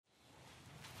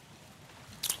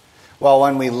Well,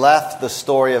 when we left the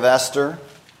story of Esther,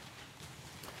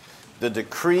 the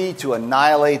decree to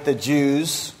annihilate the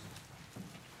Jews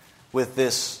with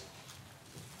this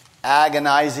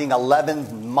agonizing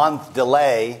 11-month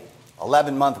delay,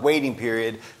 11-month waiting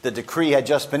period, the decree had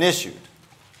just been issued.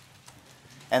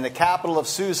 And the capital of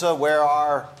Susa, where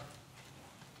our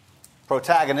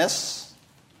protagonists,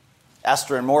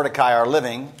 Esther and Mordecai, are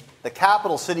living, the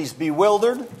capital city's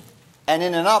bewildered and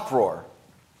in an uproar.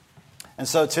 And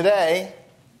so today,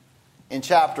 in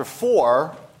chapter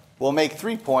 4, we'll make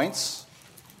 3 points.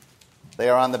 They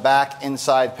are on the back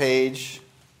inside page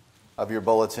of your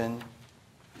bulletin.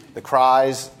 The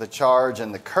cries, the charge,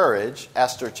 and the courage.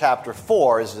 Esther chapter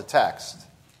 4 is the text.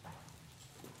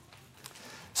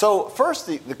 So first,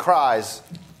 the cries.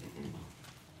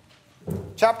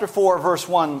 Chapter 4, verse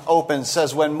 1 opens,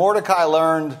 says, when Mordecai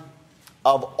learned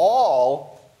of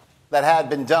all that had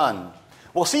been done.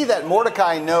 We'll see that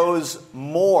Mordecai knows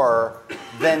more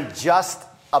than just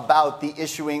about the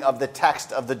issuing of the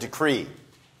text of the decree.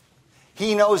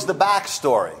 He knows the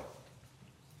backstory.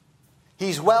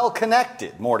 He's well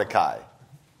connected, Mordecai.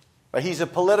 But he's a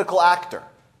political actor.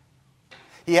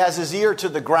 He has his ear to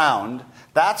the ground.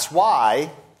 That's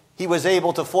why he was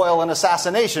able to foil an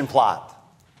assassination plot.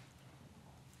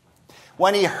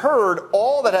 When he heard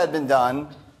all that had been done,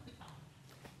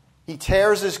 he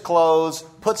tears his clothes,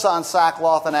 puts on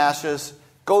sackcloth and ashes,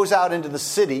 goes out into the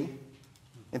city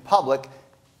in public,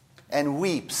 and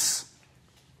weeps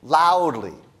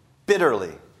loudly,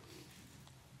 bitterly.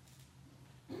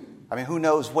 I mean, who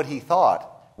knows what he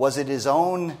thought? Was it his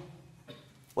own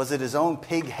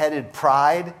pig-headed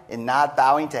pride in not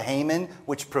bowing to Haman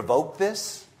which provoked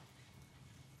this?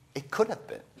 It could have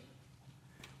been.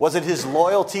 Was it his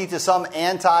loyalty to some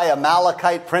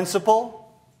anti-Amalekite principle?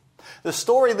 The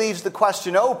story leaves the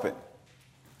question open.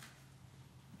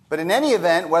 But in any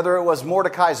event, whether it was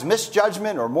Mordecai's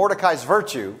misjudgment or Mordecai's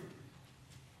virtue,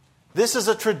 this is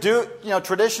a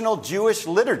traditional Jewish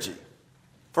liturgy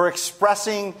for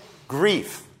expressing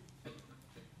grief.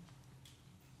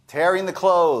 Tearing the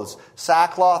clothes,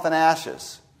 sackcloth and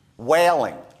ashes,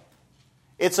 wailing.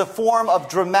 It's a form of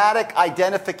dramatic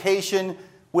identification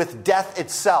with death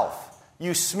itself.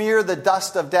 You smear the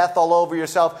dust of death all over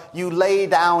yourself. You lay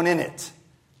down in it.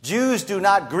 Jews do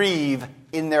not grieve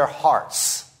in their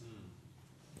hearts.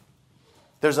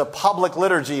 There's a public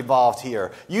liturgy involved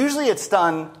here. Usually it's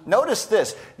done, notice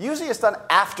this, usually it's done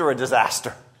after a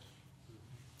disaster.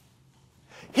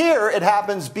 Here it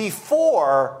happens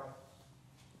before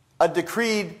a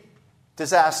decreed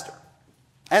disaster.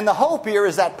 And the hope here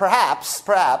is that perhaps,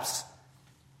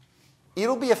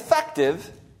 it'll be effective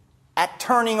at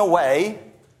turning away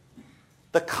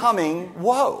the coming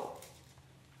woe.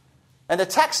 And the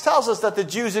text tells us that the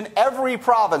Jews in every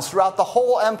province throughout the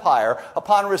whole empire,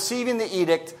 upon receiving the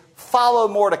edict, follow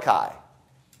Mordecai.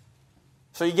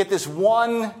 So you get this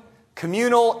one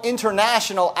communal,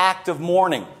 international act of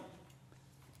mourning.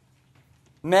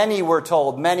 Many, we're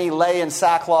told, many lay in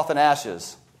sackcloth and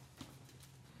ashes.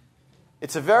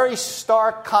 It's a very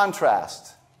stark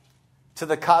contrast to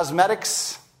the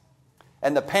cosmetics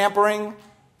and the pampering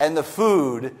and the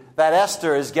food that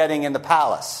Esther is getting in the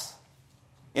palace,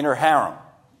 in her harem.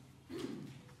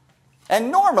 And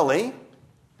normally,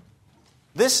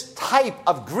 this type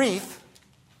of grief,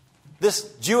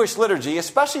 this Jewish liturgy,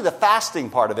 especially the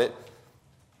fasting part of it,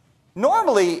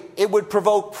 normally it would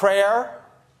provoke prayer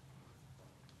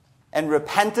and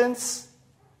repentance,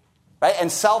 right,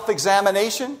 and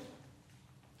self-examination.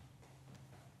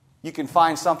 You can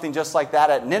find something just like that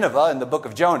at Nineveh in the book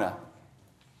of Jonah.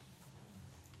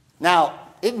 Now,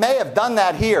 it may have done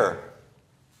that here.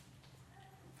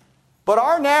 But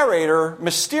our narrator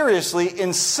mysteriously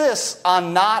insists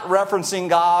on not referencing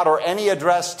God or any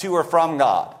address to or from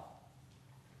God.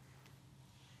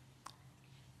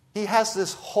 He has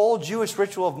this whole Jewish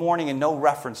ritual of mourning and no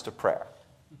reference to prayer.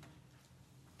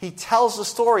 He tells the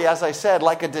story, as I said,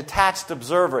 like a detached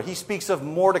observer. He speaks of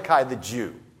Mordecai the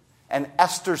Jew and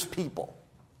Esther's people.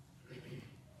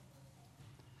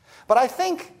 But I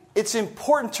think it's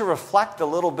important to reflect a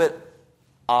little bit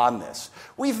on this.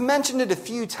 We've mentioned it a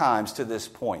few times to this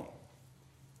point.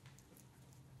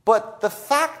 But the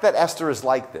fact that Esther is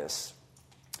like this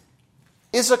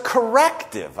is a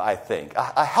corrective, I think,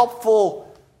 a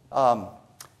helpful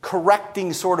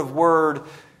correcting sort of word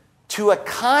to a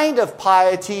kind of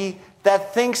piety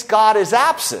that thinks God is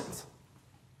absent.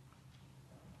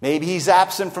 Maybe he's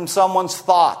absent from someone's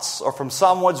thoughts or from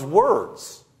someone's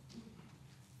words.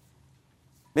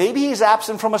 Maybe he's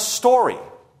absent from a story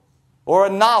or a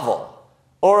novel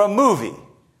or a movie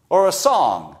or a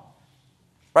song.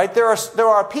 Right? There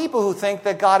are people who think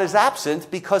that God is absent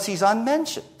because he's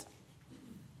unmentioned.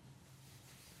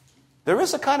 There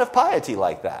is a kind of piety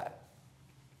like that.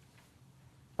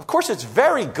 Of course, it's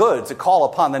very good to call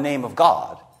upon the name of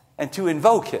God and to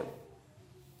invoke him.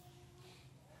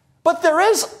 But there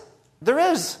is,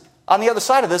 on the other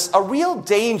side of this, a real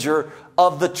danger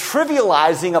of the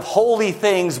trivializing of holy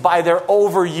things by their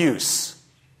overuse,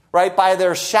 right? By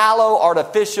their shallow,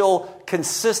 artificial,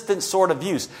 consistent sort of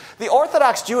use. The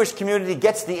Orthodox Jewish community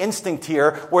gets the instinct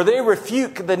here where they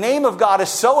refute the name of God is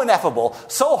so ineffable,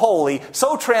 so holy,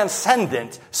 so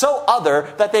transcendent, so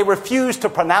other that they refuse to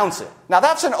pronounce it. Now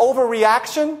that's an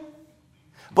overreaction,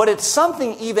 but it's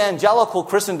something evangelical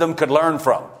Christendom could learn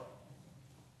from.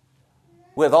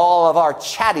 With all of our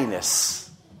chattiness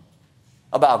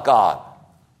about God.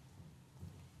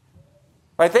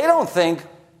 Right? They don't think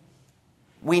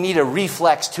we need a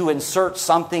reflex to insert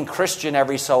something Christian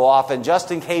every so often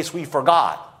just in case we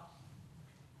forgot.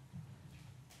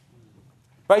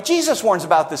 Right? Jesus warns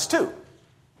about this too.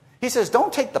 He says,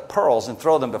 don't take the pearls and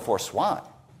throw them before swine.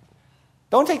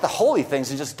 Don't take the holy things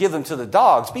and just give them to the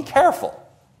dogs. Be careful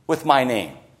with my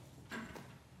name.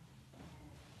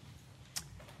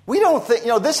 We don't think,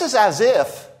 this is as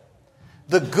if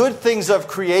the good things of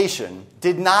creation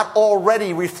did not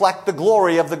already reflect the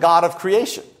glory of the God of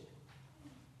creation.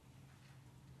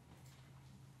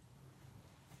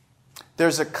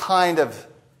 There's a kind of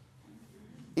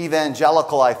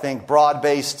evangelical, I think,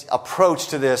 broad-based approach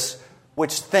to this,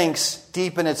 which thinks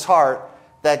deep in its heart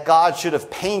that God should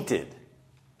have painted,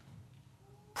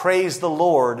 praise the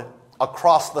Lord,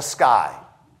 across the sky.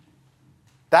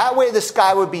 That way the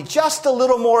sky would be just a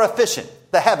little more efficient,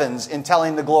 the heavens, in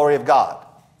telling the glory of God.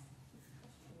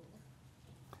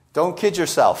 Don't kid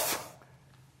yourself.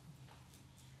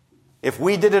 If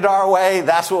we did it our way,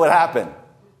 that's what would happen.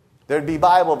 There'd be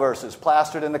Bible verses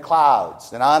plastered in the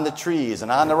clouds and on the trees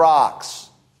and on the rocks.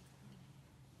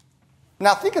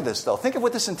 Now think of this, though. Think of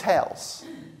what this entails.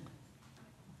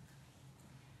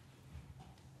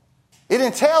 It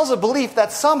entails a belief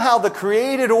that somehow the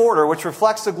created order, which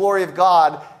reflects the glory of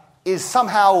God, is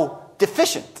somehow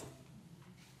deficient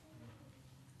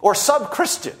or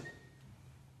sub-Christian.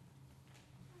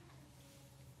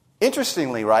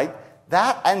 Interestingly, right,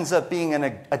 that ends up being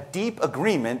a deep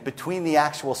agreement between the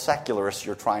actual secularists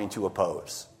you're trying to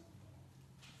oppose.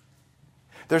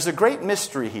 There's a great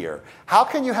mystery here. How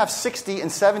can you have 60 and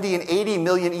 70 and 80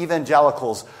 million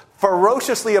evangelicals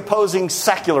ferociously opposing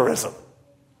secularism?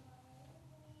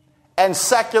 And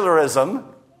secularism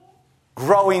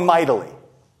growing mightily.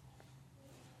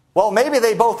 Well, maybe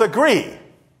they both agree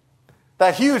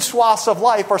that huge swaths of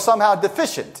life are somehow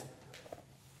deficient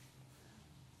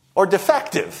or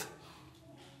defective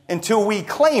until we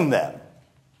claim them.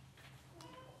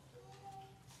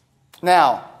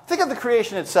 Now, think of the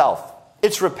creation itself.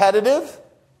 It's repetitive,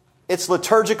 it's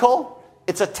liturgical,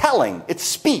 it's a telling, it's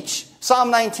speech.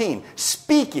 Psalm 19,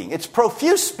 speaking, it's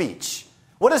profuse speech.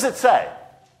 What does it say?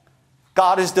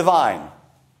 God is divine.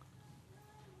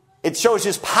 It shows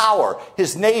his power,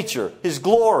 his nature, his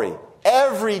glory,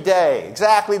 every day,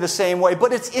 exactly the same way,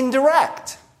 but it's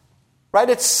indirect, right?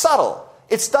 It's subtle.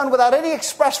 It's done without any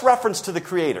express reference to the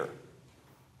Creator.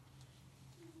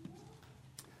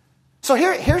 So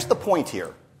here's the point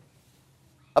here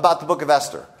about the book of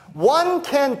Esther. One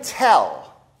can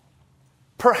tell,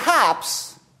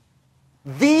 perhaps,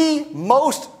 the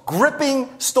most gripping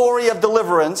story of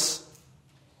deliverance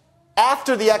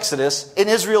after the Exodus in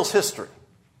Israel's history.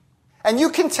 And you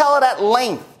can tell it at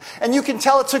length. And you can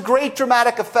tell it's a great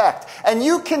dramatic effect. And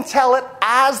you can tell it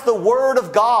as the Word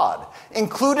of God,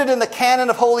 included in the canon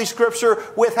of Holy Scripture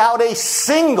without a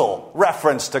single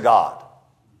reference to God.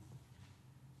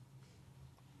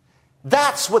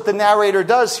 That's what the narrator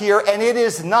does here, and it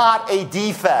is not a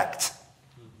defect.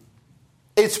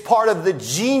 It's part of the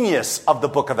genius of the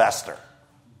book of Esther.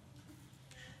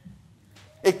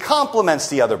 It complements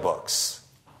the other books.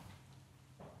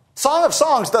 Song of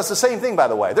Songs does the same thing, by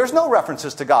the way. There's no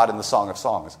references to God in the Song of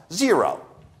Songs. Zero.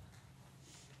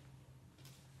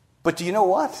 But do you know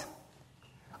what?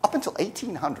 Up until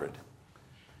 1800,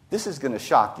 this is going to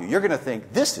shock you. You're going to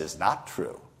think, this is not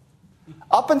true.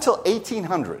 Up until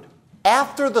 1800,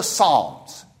 after the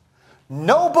Psalms,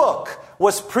 no book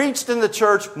was preached in the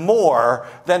church more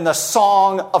than the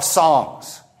Song of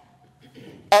Songs.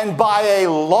 And by a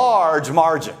large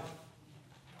margin.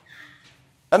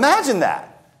 Imagine that.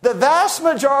 The vast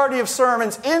majority of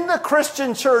sermons in the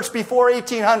Christian church before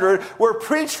 1800 were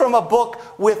preached from a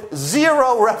book with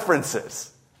zero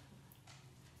references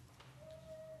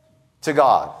to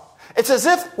God. It's as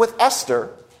if with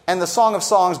Esther and the Song of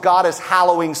Songs, God is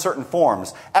hallowing certain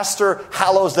forms. Esther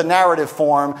hallows the narrative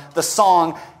form. The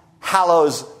song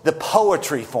hallows the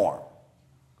poetry form.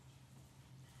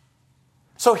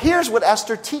 So here's what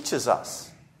Esther teaches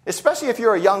us. Especially if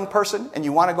you're a young person and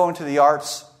you want to go into the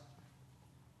arts,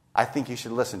 I think you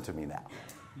should listen to me now.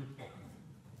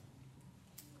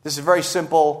 This is a very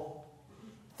simple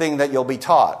thing that you'll be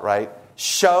taught, right?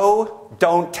 Show,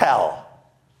 don't tell.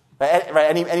 Right?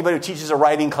 Anybody who teaches a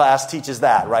writing class teaches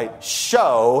that, right?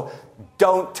 Show,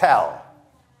 don't tell.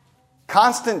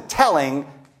 Constant telling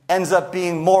ends up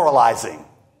being moralizing,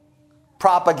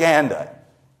 propaganda.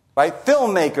 Right?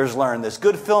 Filmmakers learn this.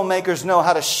 Good filmmakers know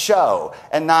how to show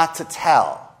and not to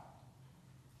tell.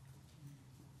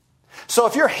 So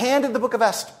if you're handed the book of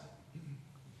Esther,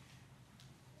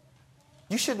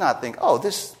 you should not think, oh,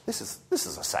 this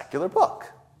is a secular book.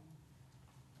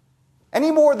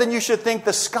 Any more than you should think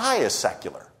the sky is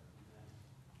secular.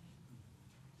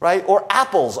 Right? Or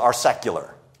apples are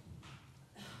secular.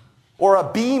 Or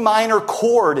a B minor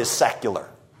chord is secular.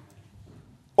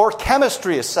 Or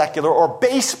chemistry is secular, or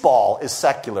baseball is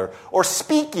secular, or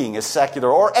speaking is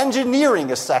secular, or engineering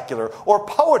is secular, or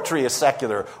poetry is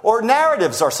secular, or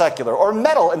narratives are secular, or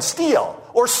metal and steel,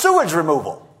 or sewage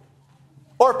removal,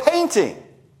 or painting.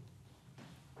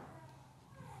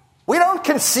 We don't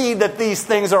concede that these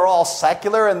things are all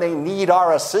secular and they need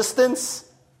our assistance.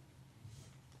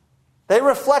 They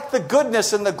reflect the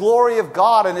goodness and the glory of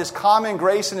God and His common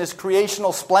grace and His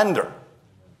creational splendor.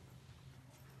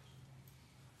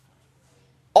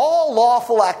 All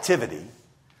lawful activity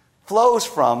flows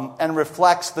from and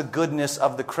reflects the goodness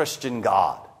of the Christian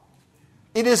God.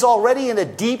 It is already, in a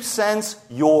deep sense,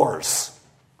 yours.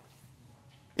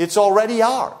 It's already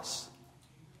ours.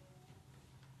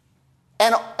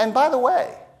 And by the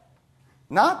way,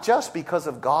 not just because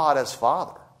of God as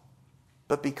Father,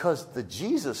 but because the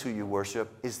Jesus who you worship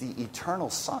is the eternal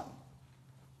Son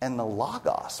and the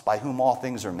Logos by whom all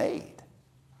things are made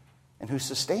and who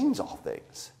sustains all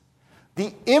things.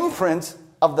 The imprint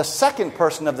of the second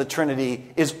person of the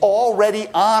Trinity is already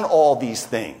on all these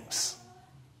things.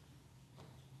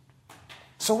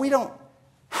 So we don't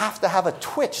have to have a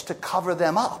twitch to cover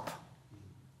them up.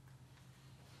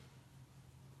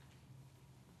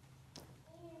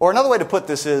 Or another way to put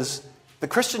this is, the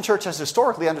Christian church has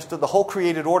historically understood the whole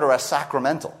created order as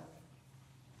sacramental,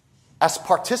 as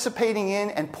participating in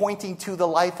and pointing to the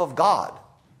life of God.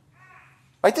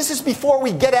 Right? This is before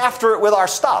we get after it with our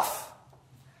stuff.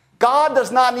 God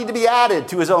does not need to be added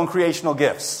to His own creational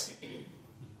gifts.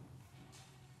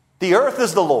 The earth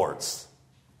is the Lord's,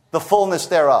 the fullness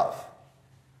thereof.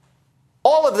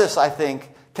 All of this, I think,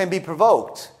 can be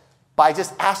provoked by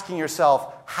just asking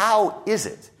yourself, how is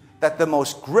it that the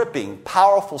most gripping,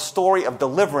 powerful story of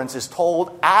deliverance is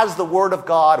told as the Word of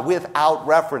God without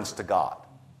reference to God?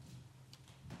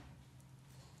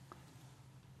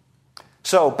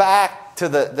 So back to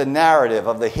the narrative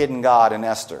of the hidden God in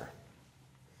Esther.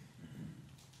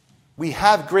 We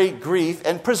have great grief,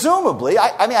 and presumably,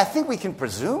 I think we can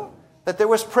presume that there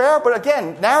was prayer, but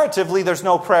again, narratively, there's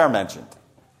no prayer mentioned.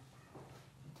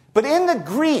 But in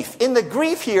the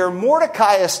grief here,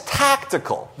 Mordecai is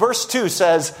tactical. Verse 2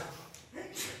 says,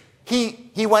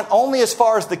 he went only as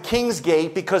far as the king's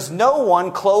gate because no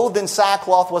one clothed in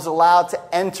sackcloth was allowed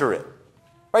to enter it.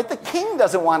 Right? The king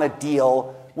doesn't want to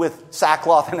deal with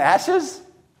sackcloth and ashes.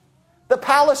 The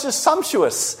palace is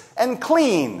sumptuous and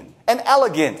clean and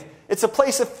elegant. It's a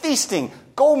place of feasting.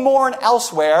 Go mourn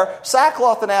elsewhere.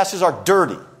 Sackcloth and ashes are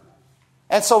dirty.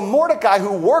 And so Mordecai,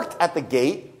 who worked at the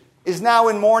gate, is now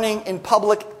in mourning in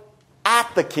public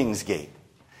at the king's gate.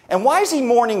 And why is he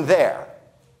mourning there?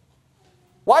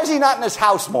 Why is he not in his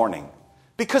house mourning?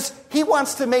 Because he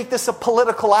wants to make this a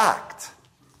political act,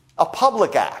 a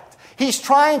public act. He's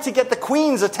trying to get the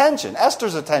queen's attention,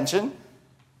 Esther's attention,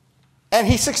 and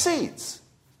he succeeds.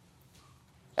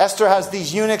 Esther has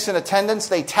these eunuchs in attendance.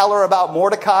 They tell her about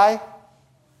Mordecai.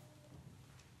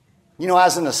 You know,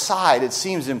 as an aside, it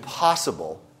seems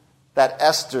impossible that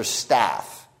Esther's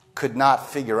staff could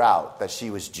not figure out that she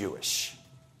was Jewish.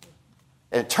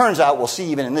 And it turns out, we'll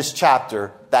see even in this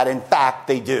chapter, that in fact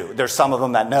they do. There's some of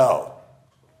them that know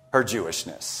her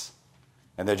Jewishness.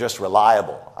 And they're just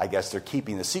reliable. I guess they're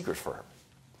keeping the secret for her.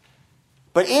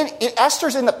 But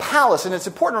Esther's in the palace, and it's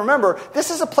important to remember, this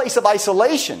is a place of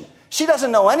isolation. She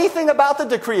doesn't know anything about the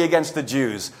decree against the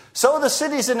Jews. So the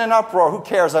city's in an uproar. Who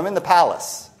cares? I'm in the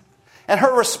palace. And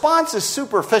her response is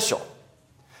superficial.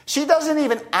 She doesn't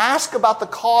even ask about the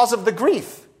cause of the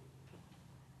grief.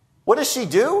 What does she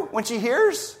do when she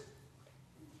hears?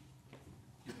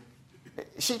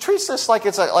 She treats this like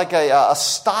it's a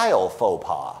style faux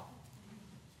pas,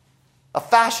 a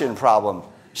fashion problem.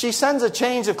 She sends a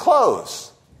change of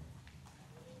clothes.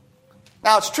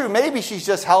 Now, it's true, maybe she's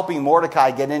just helping Mordecai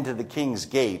get into the king's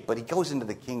gate, but he goes into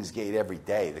the king's gate every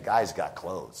day. The guy's got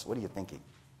clothes. What are you thinking?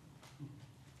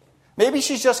 Maybe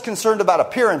she's just concerned about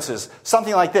appearances,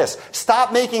 something like this.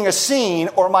 Stop making a scene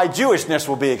or my Jewishness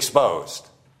will be exposed.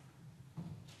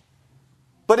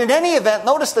 But in any event,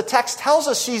 notice the text tells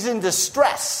us she's in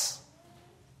distress.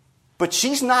 But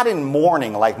she's not in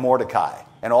mourning like Mordecai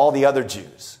and all the other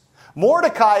Jews.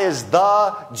 Mordecai is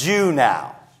the Jew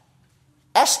now.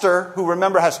 Esther, who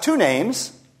remember has two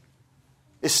names,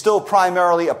 is still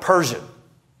primarily a Persian.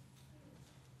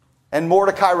 And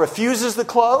Mordecai refuses the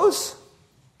clothes,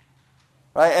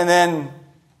 right? And then,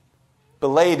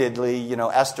 belatedly,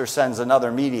 Esther sends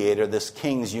another mediator, this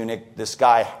king's eunuch, this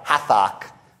guy Hathach,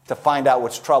 to find out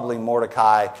what's troubling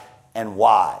Mordecai and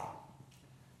why.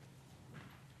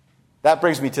 That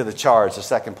brings me to the charge, the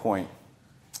second point.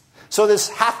 So this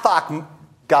Hathach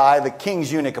guy, the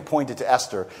king's eunuch appointed to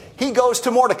Esther, he goes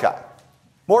to Mordecai.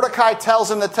 Mordecai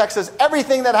tells him, the text says,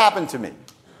 everything that happened to me.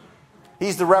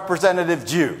 He's the representative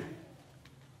Jew.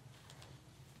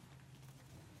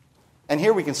 And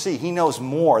here we can see he knows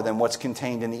more than what's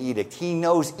contained in the edict. He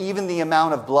knows even the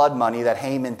amount of blood money that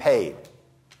Haman paid.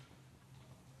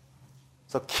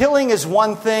 So killing is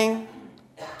one thing.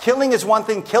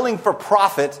 Killing for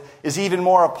profit is even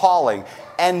more appalling.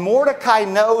 And Mordecai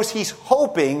knows, he's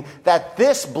hoping that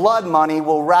this blood money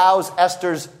will rouse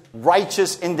Esther's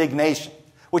righteous indignation,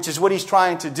 which is what he's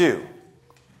trying to do.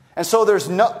 And so there's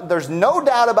no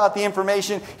doubt about the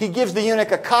information. He gives the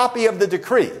eunuch a copy of the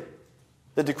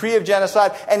decree of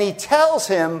genocide, and he tells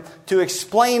him to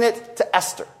explain it to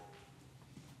Esther.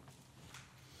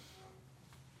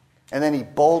 And then he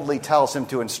boldly tells him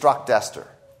to instruct Esther,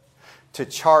 to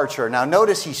charge her. Now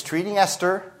notice he's treating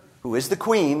Esther, who is the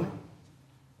queen,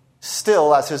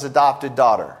 still as his adopted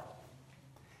daughter.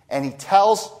 And he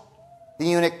tells the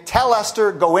eunuch, tell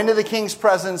Esther, go into the king's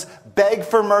presence, beg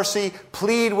for mercy,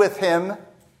 plead with him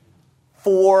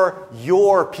for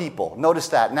your people. Notice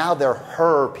that. Now they're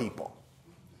her people.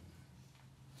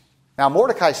 Now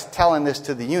Mordecai's telling this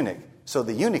to the eunuch, so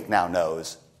the eunuch now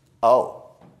knows, oh,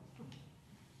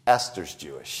 Esther's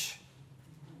Jewish.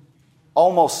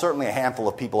 Almost certainly a handful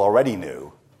of people already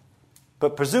knew,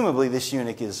 but presumably this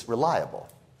eunuch is reliable.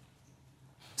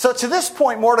 So to this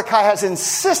point, Mordecai has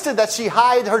insisted that she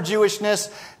hide her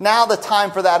Jewishness. Now the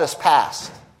time for that has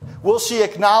passed. Will she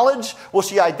acknowledge, will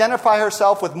she identify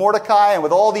herself with Mordecai and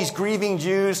with all these grieving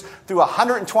Jews through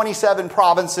 127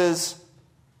 provinces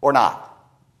or not?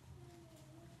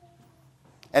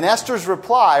 And Esther's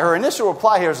reply, her initial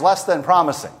reply here is less than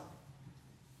promising.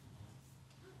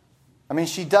 I mean,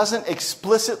 she doesn't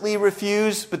explicitly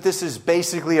refuse, but this is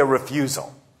basically a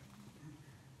refusal.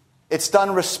 It's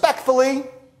done respectfully,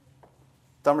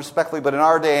 but in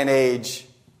our day and age,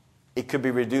 it could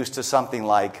be reduced to something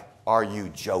like, are you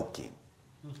joking?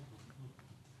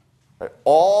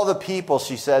 All the people,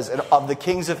 she says, of the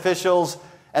king's officials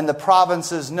and the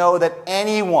provinces know that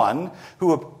anyone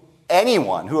who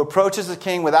approaches the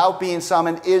king without being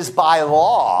summoned is by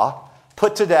law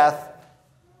put to death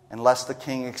unless the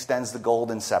king extends the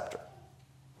golden scepter.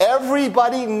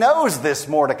 Everybody knows this,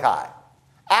 Mordecai.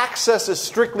 Access is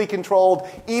strictly controlled,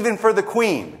 even for the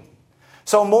queen.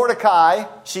 So Mordecai,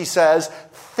 she says,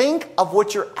 think of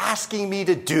what you're asking me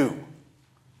to do.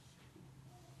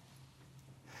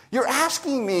 You're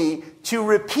asking me to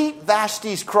repeat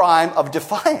Vashti's crime of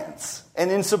defiance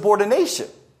and insubordination.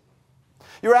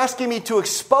 You're asking me to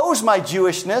expose my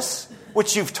Jewishness,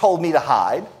 which you've told me to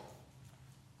hide,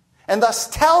 and thus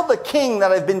tell the king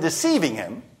that I've been deceiving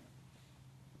him.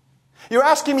 You're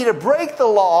asking me to break the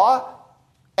law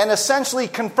and essentially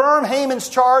confirm Haman's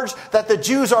charge that the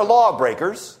Jews are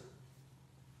lawbreakers.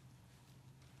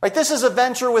 Right? This is a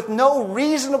venture with no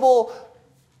reasonable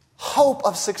hope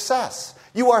of success.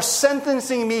 You are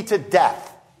sentencing me to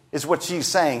death, is what she's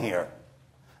saying here.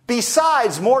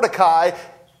 Besides, Mordecai,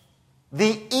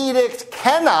 the edict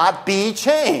cannot be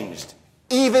changed,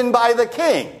 even by the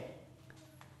king.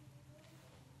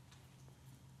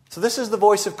 So this is the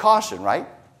voice of caution, right?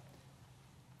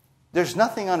 There's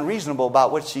nothing unreasonable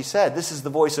about what she said. This is the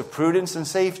voice of prudence and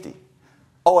safety.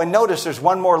 Oh, and notice there's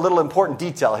one more little important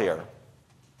detail here.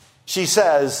 She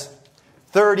says,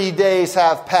 30 days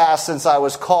have passed since I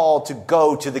was called to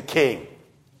go to the king.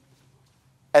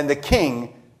 And the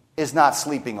king is not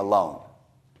sleeping alone.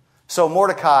 So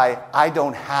Mordecai, I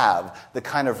don't have the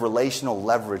kind of relational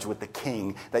leverage with the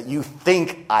king that you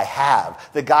think I have.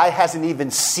 The guy hasn't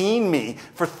even seen me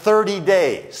for 30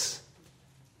 days.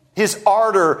 His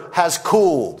ardor has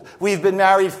cooled. We've been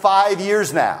married 5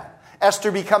 years now.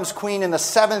 Esther becomes queen in the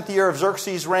 7th year of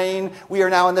Xerxes' reign. We are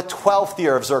now in the 12th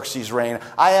year of Xerxes' reign.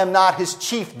 I am not his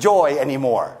chief joy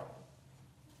anymore.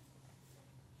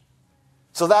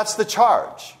 So that's the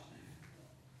charge.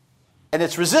 And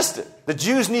it's resisted. The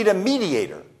Jews need a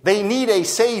mediator. They need a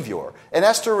savior. And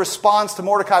Esther responds to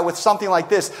Mordecai with something like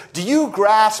this: do you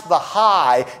grasp the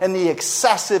high and the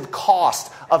excessive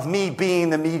cost of me being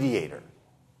the mediator?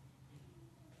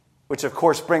 Which, of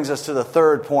course, brings us to the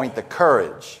third point, the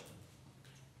courage.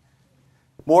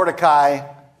 Mordecai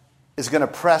is going to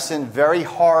press in very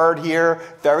hard here,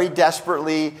 very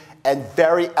desperately, and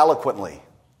very eloquently.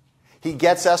 He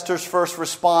gets Esther's first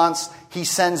response. He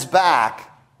sends back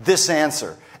this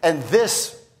answer. And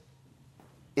this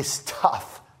is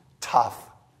tough, tough,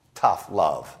 tough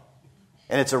love.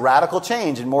 And it's a radical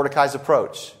change in Mordecai's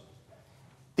approach.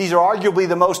 These are arguably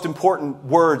the most important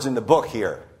words in the book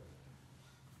here.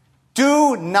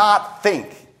 Do not think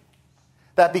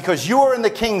that because you are in the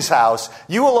king's house,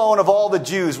 you alone of all the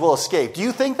Jews will escape. Do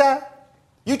you think that?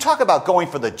 You talk about going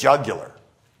for the jugular.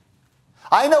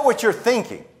 I know what you're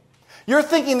thinking. You're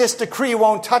thinking this decree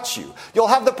won't touch you. You'll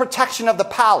have the protection of the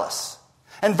palace.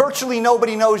 And virtually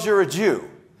nobody knows you're a Jew.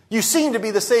 You seem to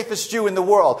be the safest Jew in the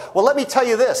world. Well, let me tell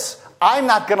you this. I'm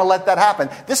not going to let that happen.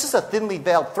 This is a thinly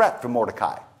veiled threat from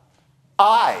Mordecai.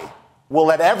 I will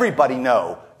let everybody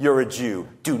know you're a Jew.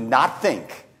 Do not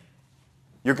think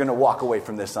you're going to walk away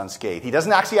from this unscathed. He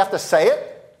doesn't actually have to say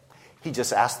it. He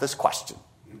just asks this question.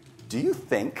 Do you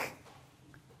think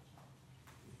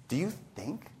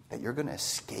that you're going to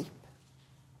escape?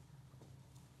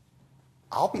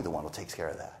 I'll be the one who takes care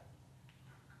of that.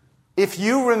 If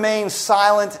you remain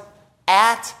silent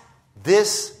at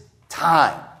this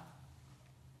time,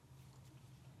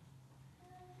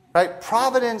 right?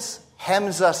 Providence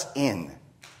hems us in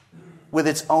with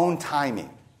its own timing.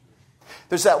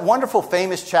 There's that wonderful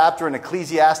famous chapter in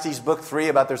Ecclesiastes book 3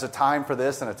 about there's a time for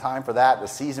this and a time for that, and a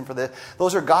season for this.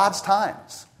 Those are God's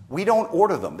times. We don't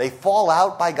order them. They fall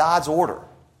out by God's order.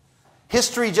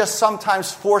 History just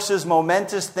sometimes forces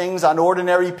momentous things on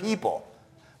ordinary people.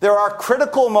 There are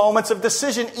critical moments of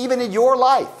decision even in your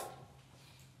life,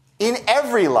 in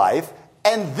every life,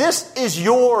 and this is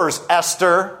yours,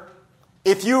 Esther,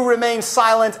 if you remain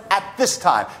silent at this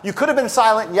time. You could have been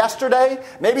silent yesterday.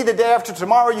 Maybe the day after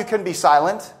tomorrow you can be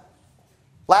silent.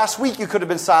 Last week you could have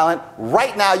been silent.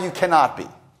 Right now you cannot be.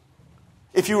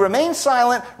 If you remain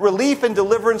silent, relief and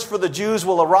deliverance for the Jews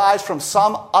will arise from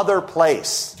some other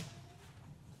place.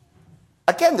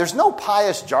 Again, there's no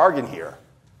pious jargon here.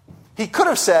 He could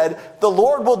have said, the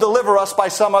Lord will deliver us by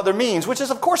some other means, which is,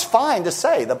 of course, fine to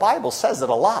say. The Bible says it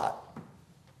a lot.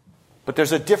 But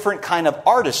there's a different kind of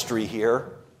artistry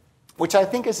here, which I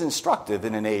think is instructive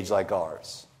in an age like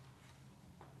ours.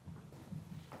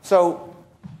 So,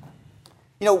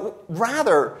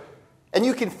 rather, and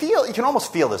you can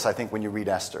almost feel this, I think, when you read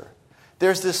Esther.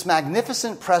 There's this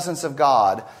magnificent presence of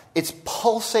God. It's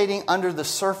pulsating under the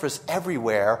surface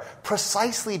everywhere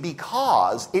precisely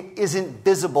because it isn't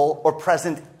visible or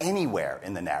present anywhere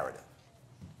in the narrative.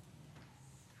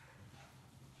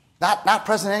 Not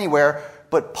present anywhere,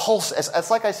 but pulse. It's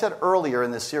like I said earlier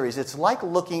in this series, it's like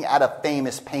looking at a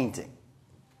famous painting.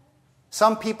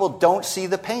 Some people don't see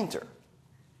the painter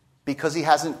because he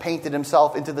hasn't painted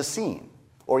himself into the scene,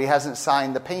 or he hasn't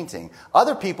signed the painting.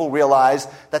 Other people realize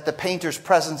that the painter's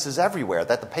presence is everywhere,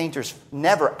 that the painter's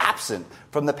never absent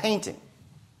from the painting.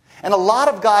 And a lot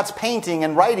of God's painting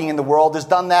and writing in the world is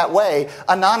done that way,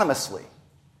 anonymously.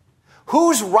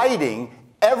 Who's writing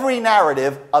every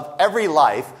narrative of every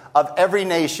life, of every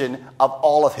nation, of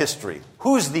all of history?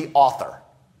 Who's the author?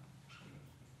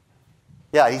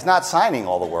 Yeah, he's not signing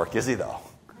all the work, is he, though?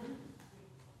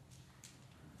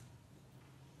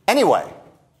 Anyway,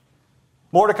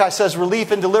 Mordecai says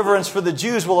relief and deliverance for the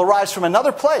Jews will arise from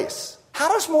another place. How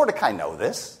does Mordecai know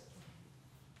this?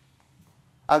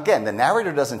 Again, the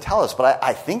narrator doesn't tell us, but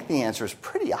I think the answer is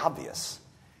pretty obvious.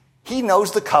 He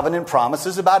knows the covenant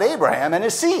promises about Abraham and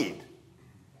his seed.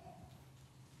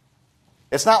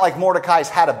 It's not like Mordecai's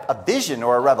had a vision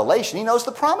or a revelation. He knows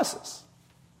the promises.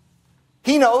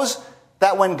 He knows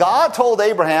that when God told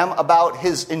Abraham about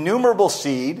his innumerable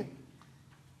seed,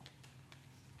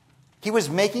 he was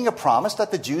making a promise that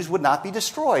the Jews would not be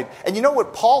destroyed. And you know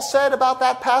what Paul said about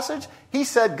that passage? He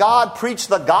said God preached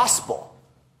the gospel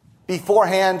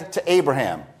beforehand to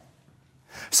Abraham.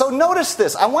 So notice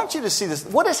this. I want you to see this.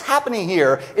 What is happening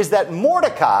here is that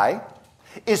Mordecai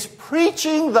is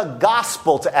preaching the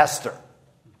gospel to Esther.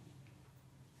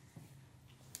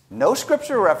 No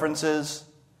scripture references,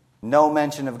 no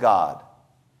mention of God.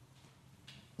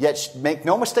 Yet, make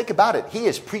no mistake about it, he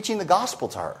is preaching the gospel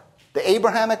to her. The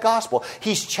Abrahamic gospel.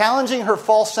 He's challenging her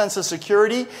false sense of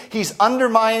security. He's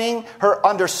undermining her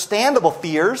understandable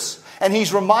fears. And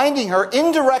he's reminding her,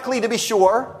 indirectly to be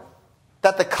sure,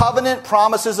 that the covenant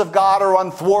promises of God are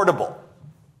unthwartable.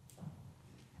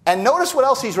 And notice what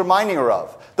else he's reminding her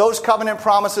of. Those covenant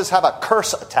promises have a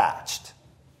curse attached.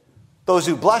 Those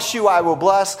who bless you, I will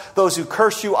bless. Those who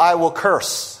curse you, I will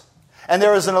curse. And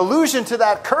there is an allusion to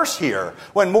that curse here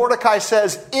when Mordecai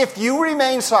says, if you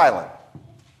remain silent,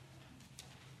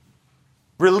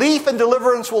 relief and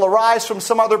deliverance will arise from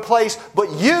some other place,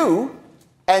 but you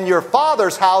and your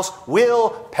father's house will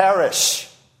perish.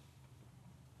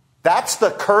 That's the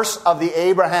curse of the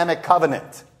Abrahamic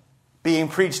covenant being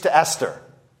preached to Esther.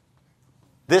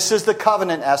 This is the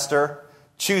covenant, Esther.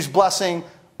 Choose blessing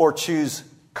or choose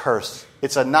curse.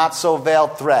 It's a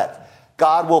not-so-veiled threat.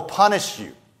 God will punish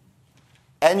you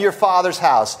and your father's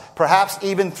house, perhaps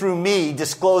even through me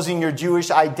disclosing your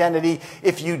Jewish identity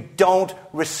if you don't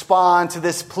respond to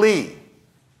this plea.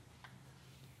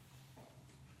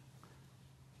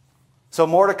 So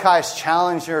Mordecai's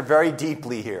challenged her very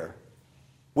deeply here.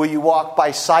 Will you walk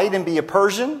by sight and be a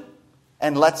Persian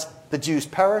and let the Jews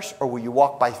perish? Or will you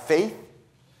walk by faith,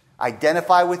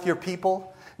 identify with your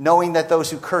people, knowing that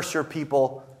those who curse your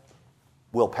people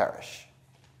will perish?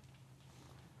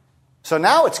 So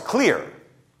now it's clear.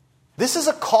 This is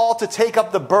a call to take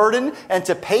up the burden and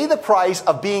to pay the price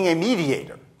of being a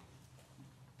mediator.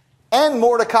 And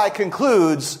Mordecai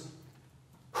concludes,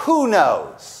 who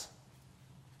knows?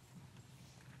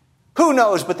 Who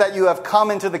knows but that you have come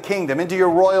into the kingdom, into your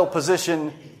royal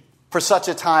position for such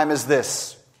a time as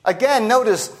this? Again,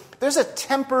 notice there's a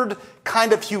tempered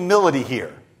kind of humility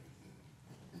here.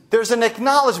 There's an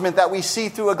acknowledgement that we see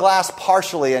through a glass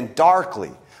partially and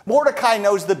darkly. Mordecai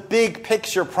knows the big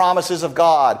picture promises of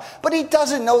God, but he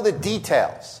doesn't know the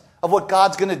details of what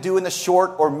God's going to do in the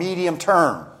short or medium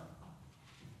term.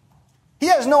 He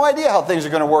has no idea how things are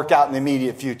going to work out in the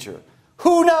immediate future.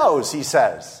 Who knows, he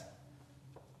says.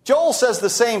 Joel says the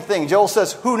same thing. Joel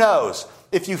says, who knows?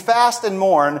 If you fast and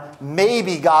mourn,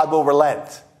 maybe God will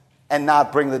relent and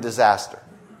not bring the disaster.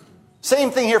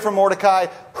 Same thing here for Mordecai.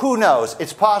 Who knows?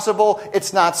 It's possible.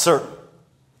 It's not certain.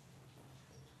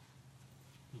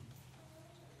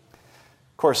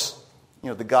 Of course,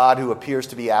 the God who appears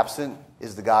to be absent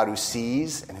is the God who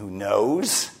sees and who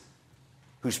knows,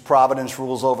 whose providence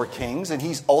rules over kings, and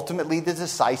he's ultimately the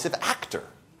decisive actor.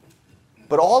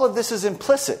 But all of this is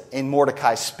implicit in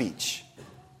Mordecai's speech.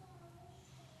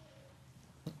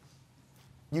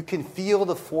 You can feel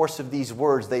the force of these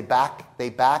words. They back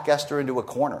Esther into a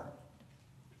corner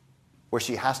where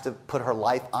she has to put her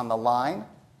life on the line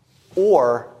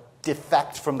or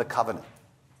defect from the covenant.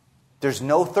 There's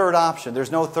no third option.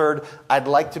 There's no third, I'd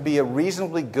like to be a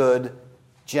reasonably good,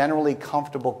 generally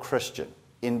comfortable Christian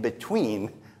in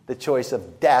between the choice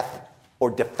of death or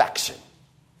defection.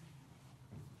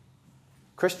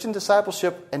 Christian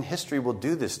discipleship and history will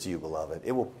do this to you, beloved.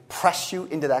 It will press you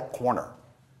into that corner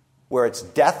where it's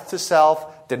death to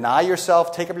self, deny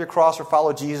yourself, take up your cross or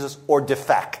follow Jesus, or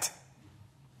defect.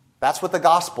 That's what the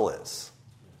gospel is.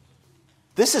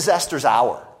 This is Esther's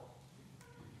hour.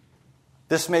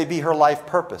 This may be her life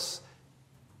purpose.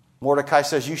 Mordecai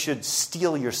says you should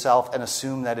steel yourself and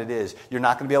assume that it is. You're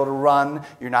not going to be able to run.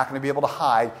 You're not going to be able to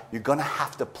hide. You're going to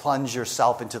have to plunge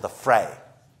yourself into the fray.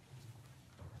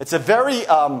 It's a very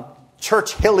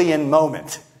Churchillian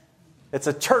moment. It's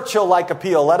a Churchill-like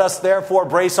appeal. Let us therefore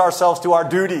brace ourselves to our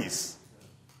duties.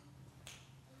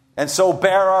 And so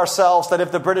bear ourselves that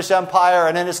if the British Empire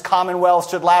and in its commonwealth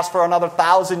should last for another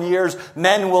 1,000 years,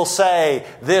 men will say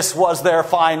this was their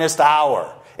finest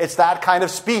hour. It's that kind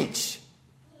of speech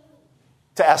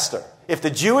to Esther. If the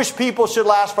Jewish people should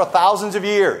last for thousands of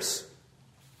years,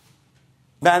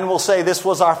 men will say this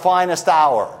was our finest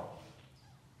hour.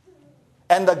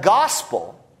 And the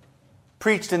gospel,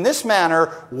 preached in this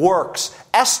manner, works.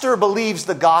 Esther believes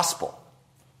the gospel.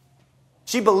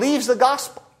 She believes the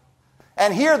gospel.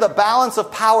 And here the balance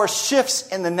of power shifts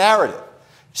in the narrative.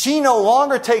 She no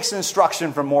longer takes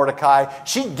instruction from Mordecai.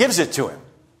 She gives it to him.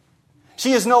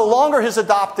 She is no longer his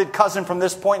adopted cousin from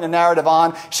this point in the narrative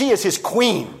on. She is his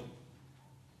queen.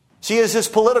 She is his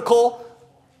political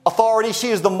authority. She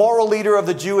is the moral leader of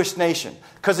the Jewish nation.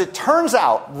 Because it turns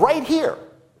out, right here,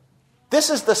 this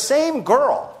is the same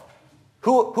girl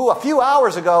who a few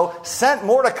hours ago sent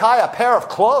Mordecai a pair of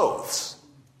clothes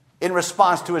in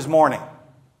response to his mourning.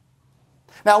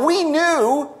 Now, we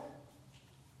knew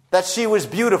that she was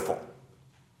beautiful,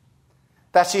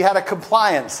 that she had a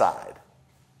compliant side.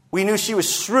 We knew she was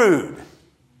shrewd.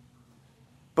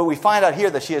 But we find out here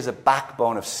that she has a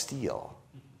backbone of steel.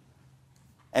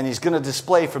 And he's going to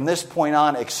display from this point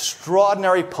on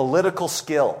extraordinary political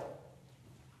skill,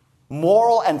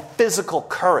 moral and physical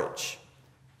courage.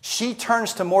 She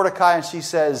turns to Mordecai and she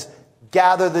says,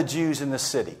 gather the Jews in the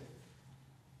city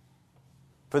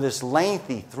for this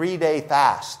lengthy 3-day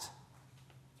fast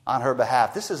on her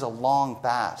behalf. This is a long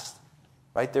fast,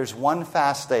 right? There's one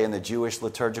fast day in the Jewish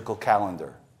liturgical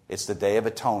calendar. It's the Day of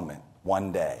Atonement,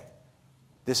 one day.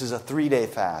 This is a 3-day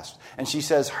fast. And she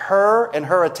says her and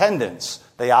her attendants,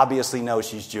 they obviously know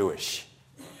she's Jewish.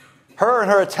 Her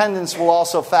and her attendants will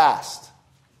also fast.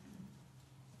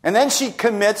 And then she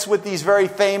commits with these very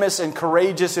famous and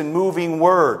courageous and moving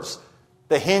words.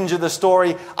 The hinge of the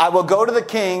story, I will go to the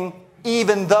king,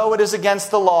 even though it is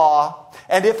against the law,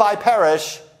 and if I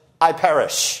perish, I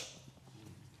perish.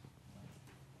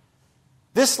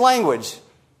 This language,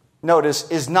 notice,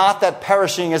 is not that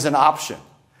perishing is an option.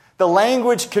 The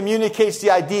language communicates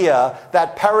the idea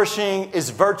that perishing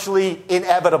is virtually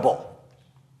inevitable.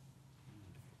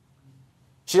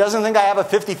 She doesn't think I have a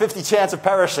 50-50 chance of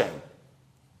perishing.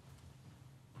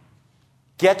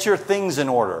 Get your things in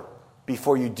order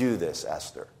before you do this,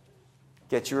 Esther.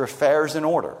 Get your affairs in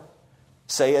order.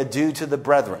 Say adieu to the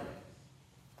brethren.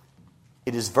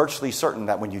 It is virtually certain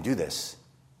that when you do this,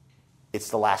 it's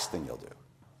the last thing you'll do.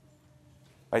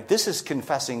 Right? This is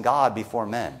confessing God before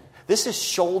men. This is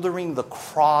shouldering the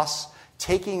cross,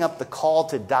 taking up the call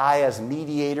to die as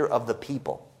mediator of the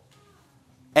people.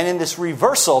 And in this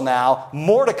reversal now,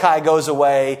 Mordecai goes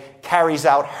away, carries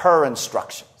out her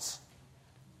instructions.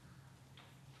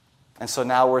 And so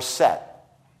now we're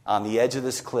set on the edge of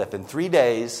this cliff. In 3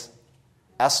 days,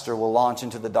 Esther will launch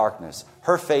into the darkness.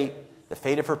 Her fate, the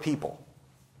fate of her people,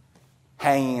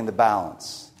 hanging in the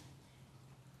balance.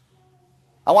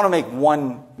 I want to make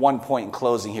one point in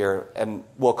closing here, and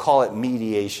we'll call it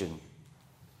mediation.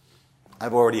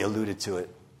 I've already alluded to it.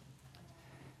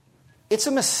 It's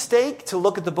a mistake to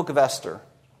look at the book of Esther,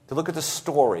 to look at the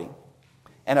story,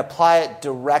 and apply it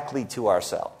directly to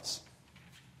ourselves,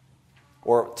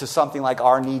 or to something like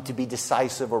our need to be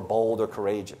decisive or bold or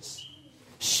courageous.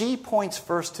 She points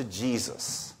first to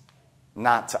Jesus,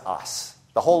 not to us.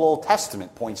 The whole Old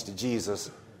Testament points to Jesus,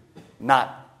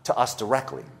 not to us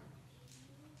directly.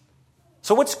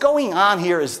 So what's going on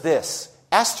here is this.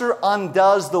 Esther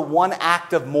undoes the one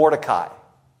act of Mordecai.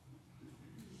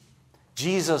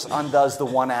 Jesus undoes the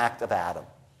one act of Adam.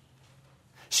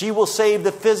 She will save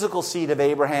the physical seed of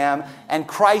Abraham, and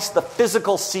Christ, the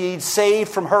physical seed,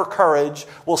 saved from her courage,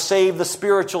 will save the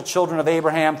spiritual children of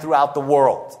Abraham throughout the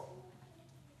world.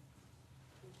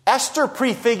 Esther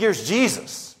prefigures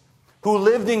Jesus, who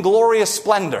lived in glorious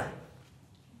splendor,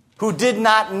 who did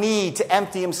not need to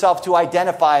empty himself to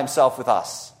identify himself with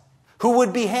us, who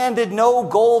would be handed no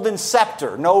golden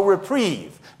scepter, no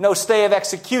reprieve, no stay of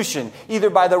execution,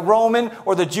 either by the Roman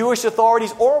or the Jewish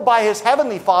authorities or by his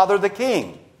heavenly Father, the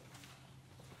King.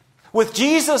 With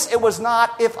Jesus, it was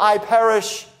not, if I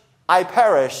perish,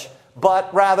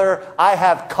 but rather, I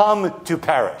have come to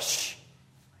perish.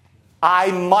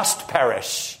 I must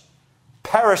perish.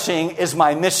 Perishing is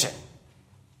my mission.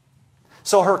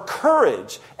 So her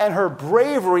courage and her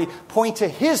bravery point to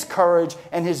his courage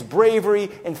and his bravery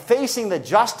in facing the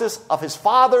justice of his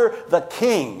father, the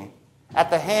king, at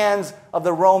the hands of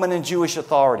the Roman and Jewish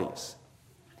authorities.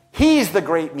 He's the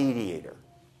great mediator.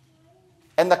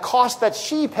 And the cost that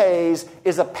she pays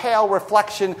is a pale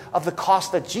reflection of the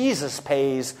cost that Jesus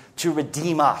pays to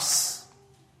redeem us.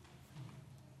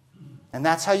 And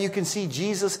that's how you can see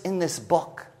Jesus in this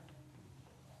book.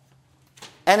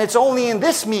 And it's only in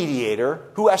this mediator,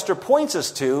 who Esther points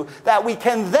us to, that we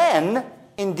can then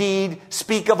indeed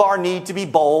speak of our need to be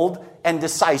bold and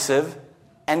decisive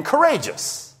and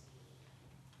courageous.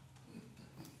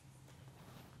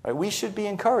 Right? We should be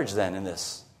encouraged then in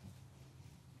this.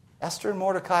 Esther and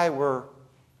Mordecai were,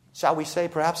 shall we say,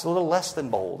 perhaps a little less than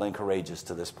bold and courageous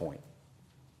to this point.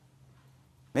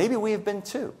 Maybe we have been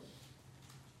too.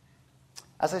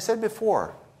 As I said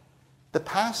before, the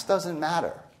past doesn't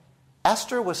matter.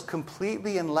 Esther was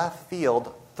completely in left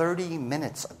field 30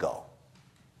 minutes ago.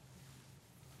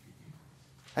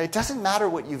 It doesn't matter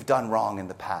what you've done wrong in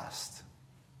the past.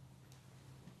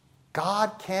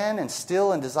 God can and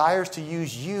still and desires to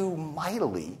use you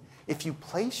mightily if you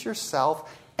place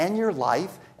yourself and your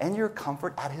life and your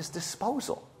comfort at his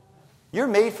disposal.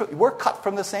 We're cut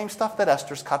from the same stuff that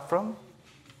Esther's cut from.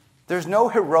 There's no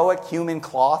heroic human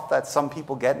cloth that some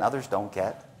people get and others don't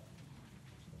get.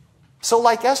 So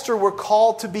like Esther, we're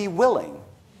called to be willing.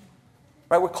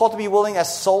 Right? We're called to be willing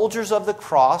as soldiers of the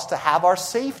cross to have our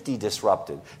safety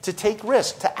disrupted, to take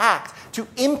risk, to act, to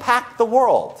impact the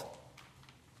world.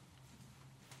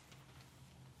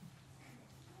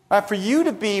 Right, for you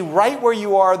to be right where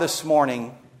you are this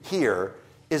morning here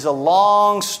is a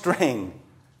long string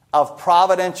of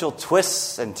providential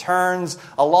twists and turns,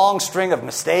 a long string of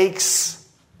mistakes,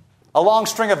 a long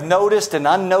string of noticed and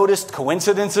unnoticed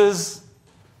coincidences.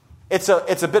 It's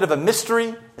a bit of a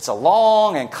mystery. It's a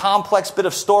long and complex bit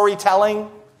of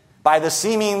storytelling by the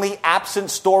seemingly absent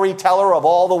storyteller of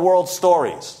all the world's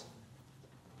stories.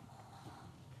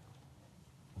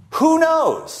 Who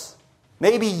knows?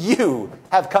 Maybe you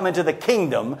have come into the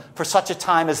kingdom for such a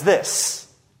time as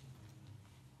this.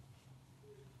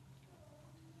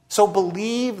 So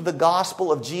believe the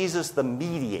gospel of Jesus, the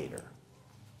mediator.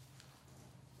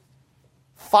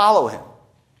 Follow him.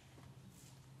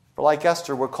 For like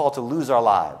Esther, we're called to lose our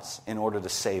lives in order to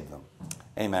save them.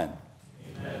 Amen.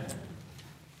 Amen.